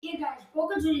guys,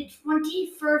 welcome to the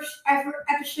 21st ever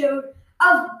episode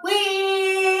of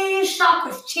We Talk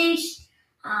with Chase.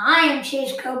 I am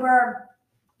Chase Coburn,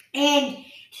 and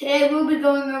today we'll be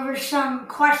going over some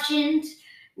questions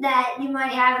that you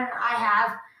might have and I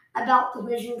have about the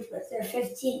Wizards with their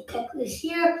 15th pick this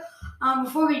year.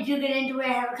 Before we do get into it,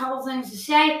 I have a couple things to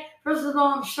say. First of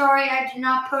all, I'm sorry I did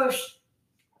not post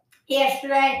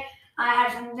yesterday. I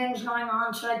had some things going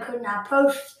on, so I could not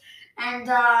post. And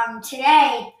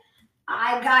today,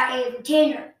 I got a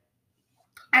retainer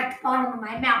at the bottom of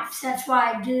my mouth. So that's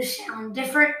why I do sound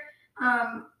different.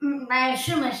 I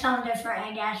assume I sound different,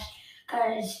 I guess,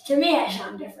 because to me I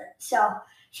sound different. So,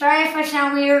 sorry if I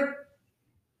sound weird.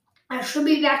 I should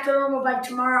be back to normal by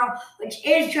tomorrow, which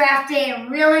is draft day.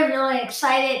 I'm really, really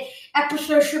excited.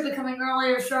 Episodes should be coming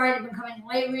earlier. Sorry, they've been coming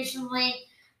late recently.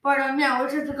 But no,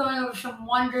 we're just going over some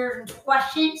wonders and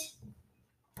questions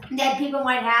that people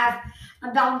might have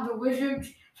about the Wizards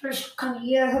for this coming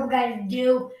year. I hope you guys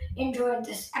do enjoy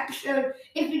this episode.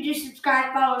 If you do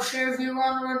subscribe, follow, share, view, we're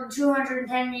on the road to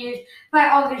 210 views by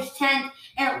August 10th.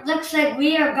 And it looks like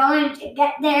we are going to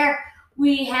get there.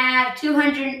 We have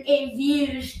 208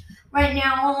 views right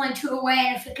now, only 2 away.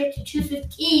 And if we get to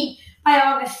 215 by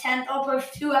August 10th, I'll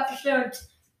post 2 episodes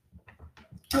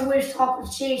of Wiz Talk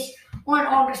with Chase on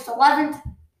August 11th.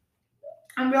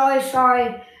 I'm really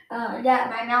sorry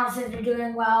that my mouth isn't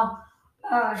doing well.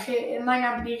 It might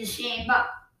not be the same, but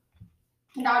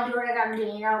I gotta do what I gotta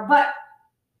do, But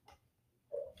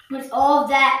with all of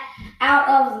that out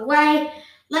of the way,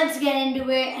 let's get into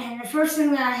it. And the first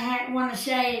thing that I want to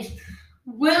say is,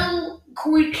 will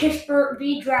Corey Kispert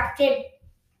be drafted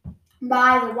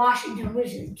by the Washington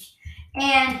Wizards?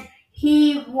 And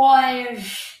he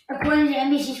was, according to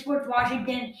NBC Sports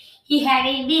Washington, he had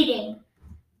a meeting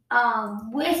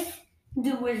with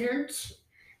the Wizards,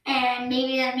 and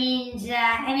maybe that means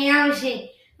that,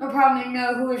 obviously, they'll probably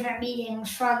know who was at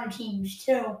meetings for other teams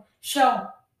too. So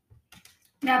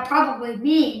that probably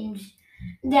means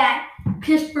that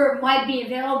Kispert might be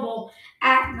available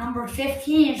at number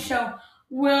 15. So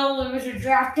will the Wizards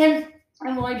draft him,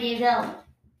 and will he be available?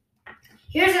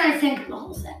 Here's what I think of the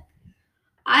whole thing.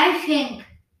 I think,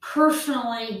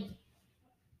 personally,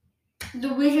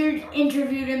 the Wizards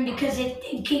interviewed him because they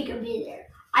think he could be there.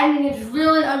 I think it's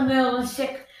really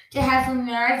unrealistic to have him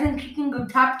there. I think he can go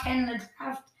top 10 in the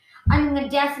draft. I think a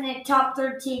definite top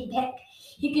 13 pick.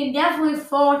 He can definitely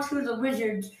fall to the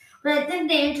Wizards. But I think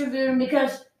they interviewed him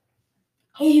because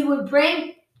he would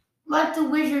bring what the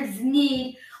Wizards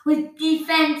need with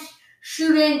defense,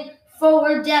 shooting,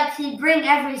 forward depth. He'd bring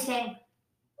everything.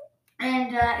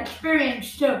 And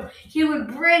experience too. He would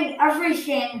bring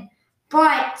everything,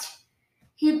 but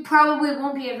he probably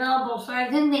won't be available. So I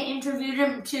think they interviewed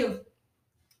him to,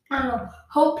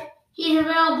 hope he's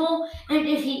available. And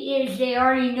if he is, they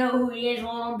already know who he is a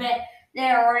little bit.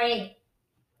 They already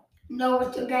know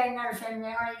what they're getting out of him. They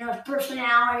already know his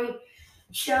personality.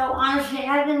 So honestly,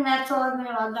 I think that's all I think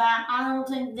about that. I don't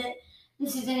think that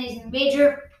this is anything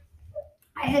major.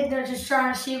 I think they're just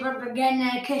trying to see what they're getting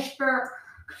at Kispert.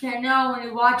 Because I know when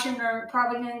you watch him, they're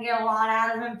probably going to get a lot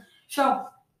out of him. So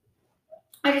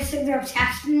I just think they're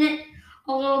testing it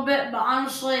a little bit, but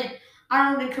honestly, I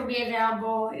don't think he'll be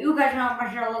available. You guys know how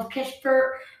much I love Kispert.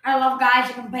 I love guys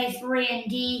who can play 3 and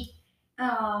D.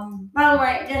 By the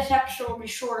way, this episode will be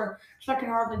shorter, so I can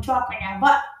hardly talk right now.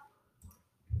 But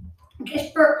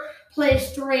Kispert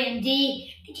plays 3 and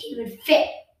D, and he would fit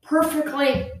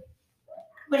perfectly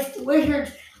with the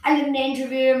Wizards. I didn't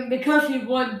interview him because he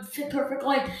would fit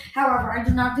perfectly. However, I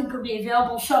do not think he'll be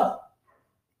available. So,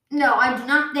 no, I do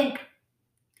not think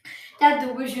that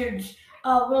the Wizards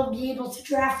will be able to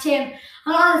draft him.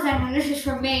 Another thing, and this is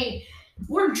for me,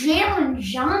 will Jalen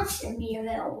Johnson be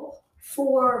available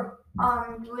for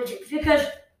the Wizards? Because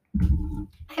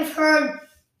I've heard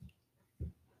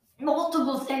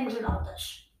multiple things about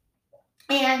this.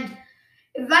 And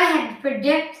if I had to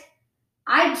predict,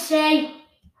 I'd say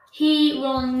he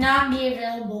will not be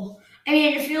available.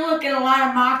 If you look at a lot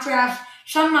of mock drafts,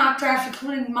 some mock drafts,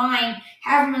 including mine,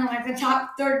 have him in like the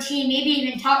top 13, maybe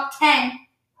even top 10.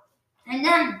 And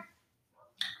then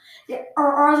there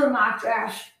are other mock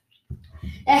drafts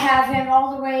that have him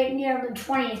all the way near the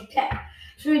 20th pick.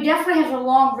 So he definitely has a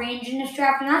long range in this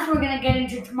draft, and that's what we're going to get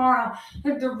into tomorrow.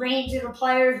 Like the range of the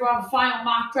players. We'll have a final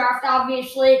mock draft,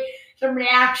 obviously. Some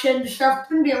reactions, stuff. It's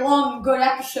going to be a long and good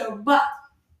episode, but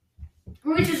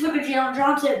let me just look at Jalen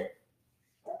Johnson.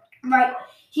 Right.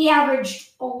 He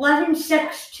averaged 11,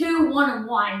 6, 2, 1, and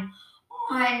 1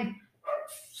 on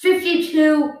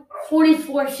 52,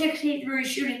 44, 63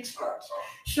 shooting starts.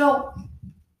 So,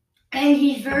 and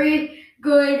he's very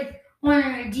good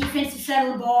on the defensive side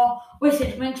of the ball with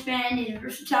his wingspan. His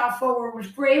versatile forward was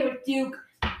great with Duke.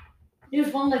 He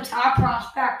was one of the top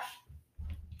prospects.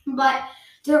 But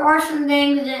there are some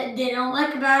things that they don't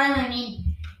like about him. I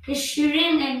mean, his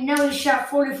shooting, I know he shot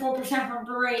 44% from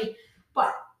three,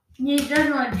 but he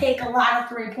doesn't really take a lot of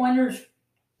three-pointers.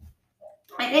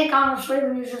 I think, honestly,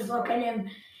 when you just look at him,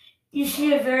 you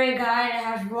see a very guy that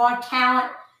has raw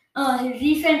talent. His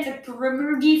defensive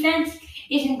perimeter defense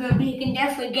isn't good, but he can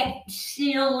definitely get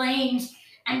steal lanes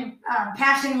and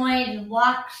passing lanes and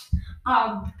blocks.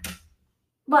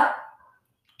 But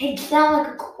it's not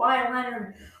like a Kawhi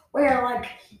Leonard where, like,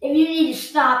 if you need to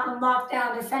stop and lock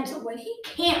down defensively, he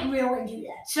can't really do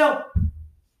that. So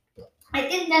I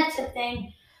think that's the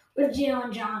thing with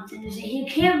Jalen Johnson is that he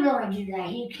can't really do that.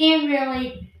 He can't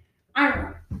really, I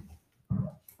don't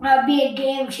know, be a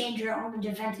game changer on the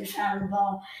defensive side of the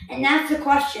ball. And that's the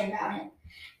question about him.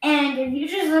 And if you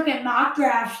just look at mock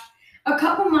drafts, a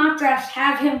couple mock drafts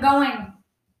have him going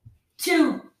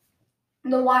to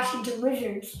the Washington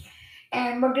Wizards.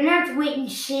 And we're going to have to wait and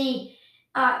see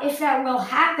if that will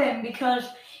happen because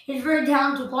he's a very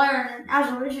talented player. And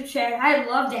as a Wizards fan, I'd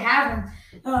love to have him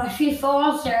if he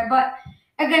falls there. But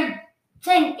again,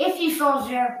 saying if he falls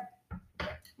there,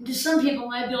 to some people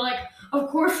might be like, of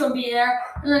course he'll be there.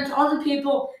 And then to other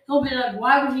people, he'll be like,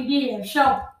 why would he be there?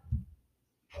 So,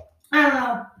 I don't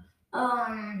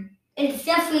know. It's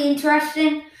definitely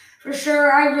interesting. For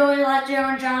sure, I really like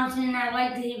Jalen Johnson. I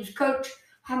like that he was coached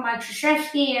by Mike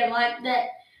Krzyzewski.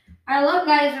 I love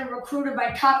guys that are recruited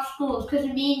by top schools because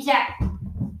it means that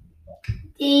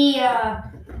the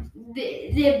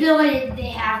ability that they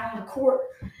have on the court,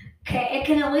 okay, it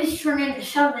can at least turn into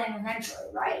something eventually,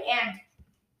 right? And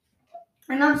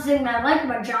another thing that I like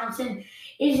about Johnson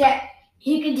is that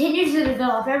he continues to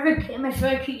develop. Every game, I feel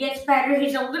like he gets better.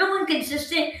 He's a little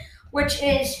inconsistent, which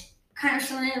is kind of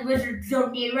something the Wizards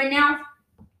don't need right now.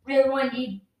 They really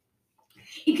need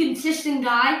a consistent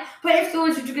guy. But if the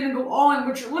Wizards are going to go all in,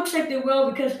 which it looks like they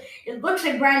will, because it looks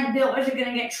like Bradley Beal isn't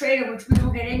going to get traded, which we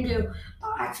will get into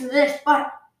after this.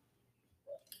 But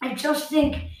I just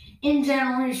think, in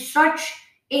general, he's such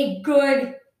a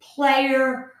good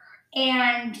player,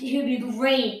 and he'd be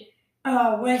great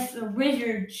with the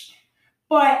Wizards.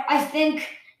 But I think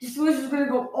if the Wizards are going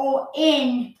to go all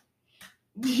in,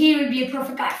 he would be a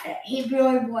perfect guy fit. He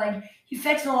really would. He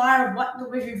fits a lot of what the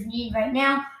Wizards need right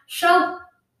now. So,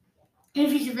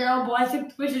 if he's available, I think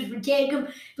the Wizards would take him.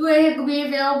 Do I think he'll be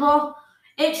available?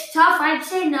 It's tough. I'd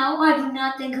say no. I do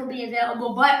not think he'll be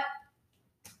available, but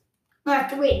we'll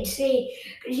have to wait and see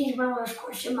because he's one of those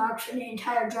question marks for the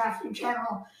entire draft in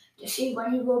general to see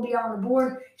when he will be on the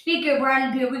board. Speaking of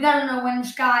Bradley Beal, we got to know when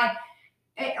this guy,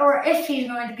 or if he's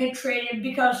going to get traded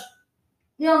because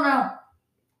you don't know.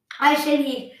 I said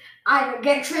he either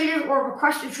get traded or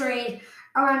request a trade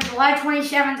around July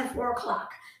 27th at 4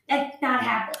 o'clock. That's not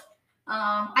happening.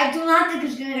 I do not think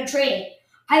he's going to get traded.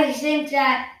 I think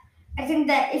that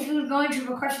if he was going to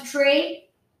request a trade,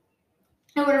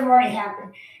 it would have already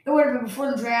happened. It would have been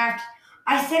before the draft.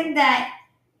 I think that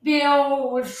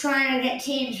Bill was trying to get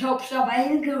teams' hopes up. I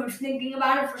think he was thinking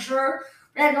about it for sure,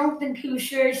 but I don't think he was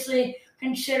seriously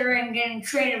considering getting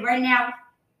traded right now.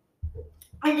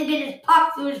 I think it just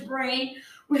popped through his brain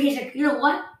where he's like, you know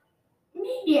what?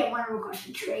 Maybe I want to request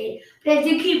a trade. But I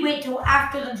think he'd wait till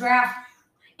after the draft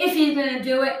if he's going to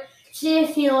do it. See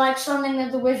if he likes something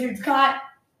that the Wizards got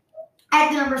at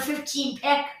the number 15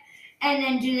 pick and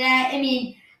then do that. I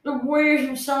mean, the Warriors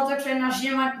and Celtics are not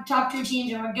seem like the top two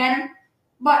teams that would get him.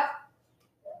 But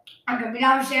we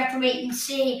obviously have to wait and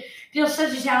see. Bill's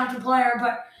such a talented player.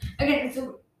 But again,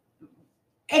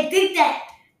 I think that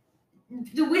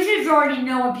the Wizards already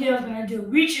know what Beal's going to do.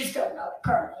 We just don't know it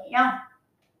currently, you know?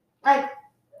 Like,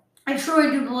 I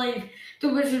truly do believe the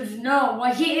Wizards know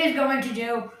what he is going to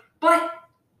do, but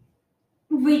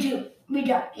we don't,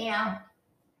 you know?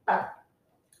 But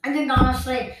I think,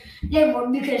 honestly, they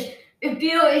would because if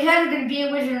Beal is either going to be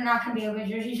a Wizard or not going to be a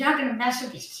Wizard, he's not going to mess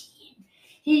up his team.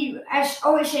 He, as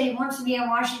always said, he wants to be in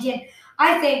Washington.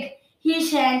 I think he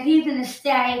said he's going to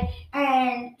stay,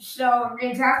 and so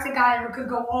they draft a guy who could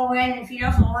go all in if he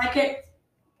doesn't like it,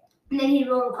 and then he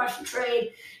will request a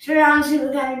trade. So honestly,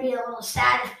 we're going to be a little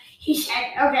sad if he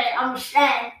said, okay, I'm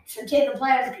staying, so take a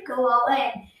player that could go all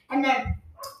in, and then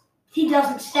he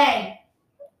doesn't stay.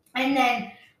 And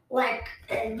then,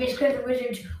 basically the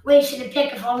Wizards wasted a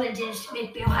pick if all they did is to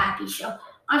make Bill happy. So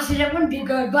honestly, that wouldn't be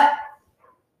good, but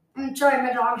I'm sorry,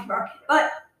 my dog's barking. But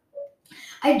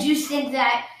I do think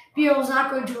that Beal is not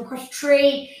going to request a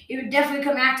trade. He would definitely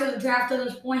come after the draft at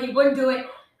this point. He wouldn't do it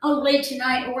late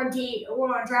tonight or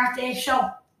on draft day. So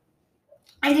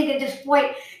I think at this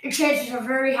point the chances are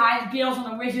very high the Beals and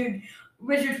the Wizards,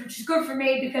 which is good for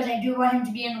me because I do want him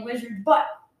to be in the Wizards, but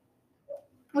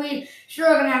we sure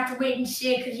are going to have to wait and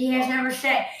see because he has never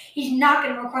said he's not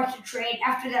going to request a trade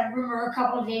after that rumor a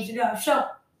couple of days ago. So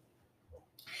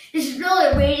this is really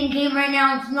a waiting game right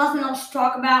now. There's nothing else to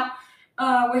talk about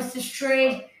with this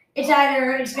trade. It's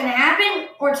either it's going to happen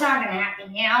or it's not going to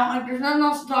happen. You know, like there's nothing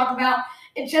else to talk about.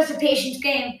 It's just a patience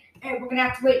game, and we're going to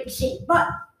have to wait and see. But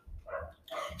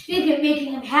speaking of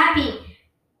making him happy,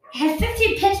 has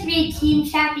 15 picks made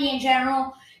teams happy in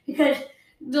general? Because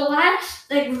the last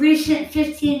recent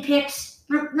 15 picks,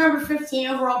 number 15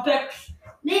 overall picks,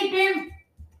 they've been,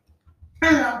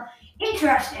 I don't know,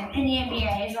 interesting in the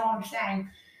NBA is all I'm saying.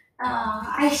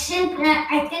 I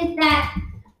think that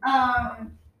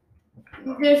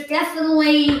there's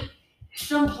definitely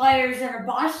some players that are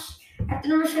busts at the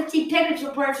number 15 pick and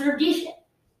some players that are decent.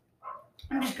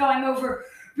 I'm just going over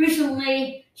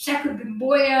recently. Sekoup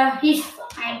Doumbouya, he's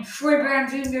fine. Troy Brown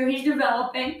Jr., he's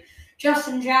developing.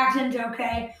 Justin Jackson's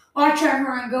okay. Archer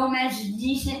Gomez is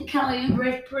decent. Kelly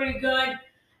Oubre is pretty good.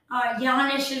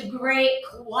 Giannis is great.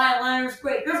 Kawhi Leonard's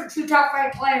great. Those are two top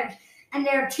 5 players, and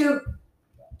they're two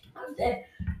of the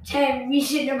 10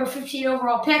 recent number 15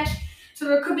 overall picks. So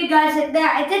there could be guys like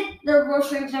that. I think the real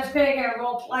strength that's going to get a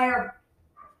role player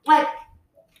like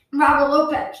Robert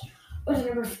Lopez was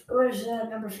a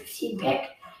number 15 pick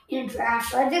in the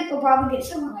draft. So I think they'll probably get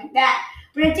someone like that.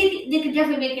 But I think they could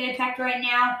definitely make an impact right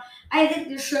now. I think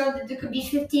they showed that there could be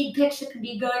 15 picks that could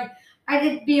be good. I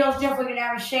think Beal's definitely going to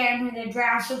have a say in the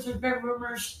draft since there's been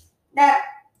rumors that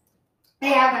they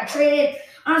have got traded.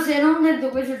 Honestly, I don't think the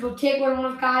Wizards will take one of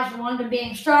those guys and want him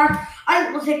being a star. I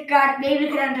think we'll take a guy that maybe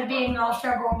could end up being an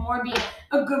all-star or more, be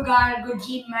a good guy, a good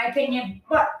team, in my opinion.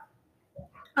 But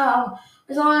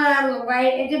with all that out of the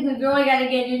way, I think we really got to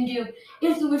get into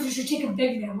if the Wizards should take a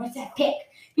big man with that pick.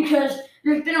 Because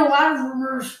there's been a lot of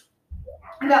rumors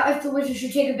about if the Wizards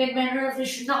should take a big man or if they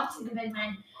should not take a big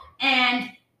man. And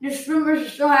there's rumors are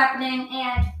still happening,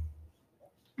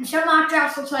 and some mock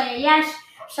drafts will tell you yes,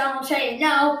 some will tell you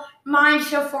no. Mine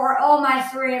so far, all my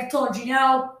 3 have told you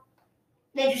no.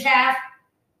 They just have.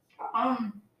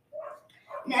 Again,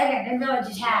 they really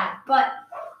just have. But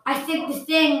I think the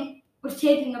thing with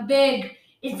taking a big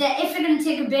is that if they're going to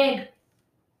take a big,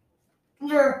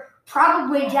 they're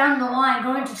probably down the line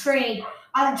going to trade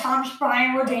either Thomas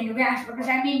Bryant or Daniel Gafford, because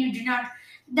that means you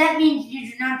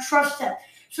do not trust them.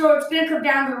 So it's going to come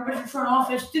down to the Wizards front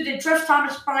office. Do they trust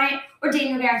Thomas Bryant or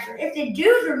Daniel Gafford? If they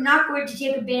do, they're not going to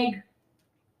take a big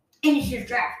in this year's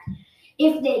draft.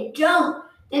 If they don't,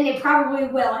 then they probably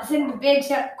will. I think the bigs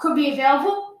that could be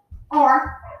available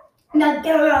are Kai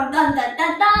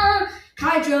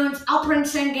Jones, Alperen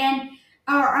Sengun,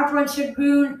 Usman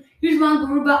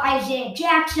Garuba, Isaiah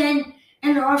Jackson,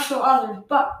 and there are also others.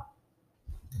 But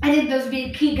I think those would be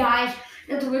the key guys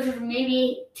that the Wizards would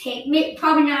maybe take.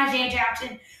 Probably not Isaiah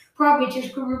Jackson. Probably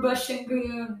just Garuba,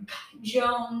 Sengun,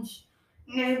 Jones.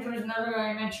 Maybe there was another guy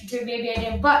I mentioned too. Maybe I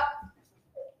did. But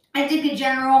I think in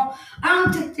general, I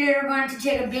don't think they're going to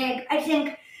take a big. I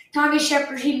think Tommy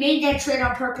Shepard, he made that trade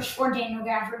on purpose for Daniel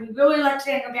Gafford. He really likes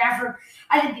Daniel Gafford.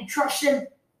 I think he trusts him.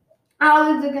 I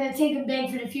don't think they're going to take a big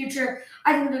for the future.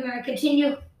 I think they're going to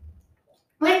continue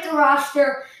with the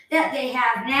roster that they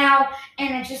have now,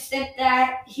 and I just think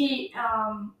that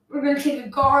we're going to take a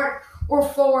guard or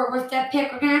forward with that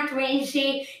pick. We're going to have to wait and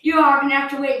see. You all are going to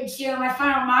have to wait and see what my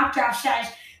final mock draft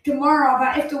says tomorrow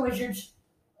about if the Wizards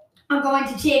are going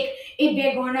to take a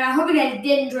big one. I hope you guys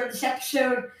did enjoy this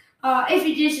episode. If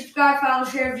you did, subscribe, follow,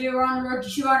 share, view. We're on the road to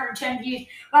 210 views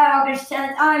by August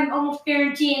 10th. I'm almost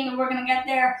guaranteeing that we're going to get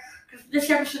there. This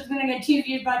episode is going to get 2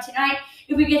 views by tonight.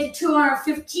 If we get to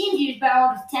 215 views by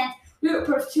August 10th, we will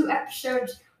post 2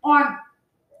 episodes on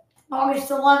August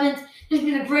 11th. This has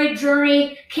been a great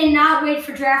journey. Cannot wait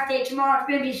for draft day tomorrow. It's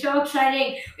going to be so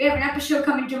exciting. We have an episode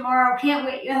coming tomorrow. Can't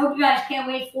wait. I hope you guys can't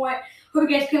wait for it. Hope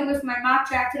you guys can't wait for my mock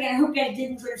draft again. I hope you guys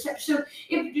did enjoy this episode.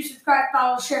 If you do, subscribe,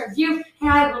 follow, share, review, and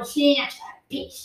I will see you next time. Peace.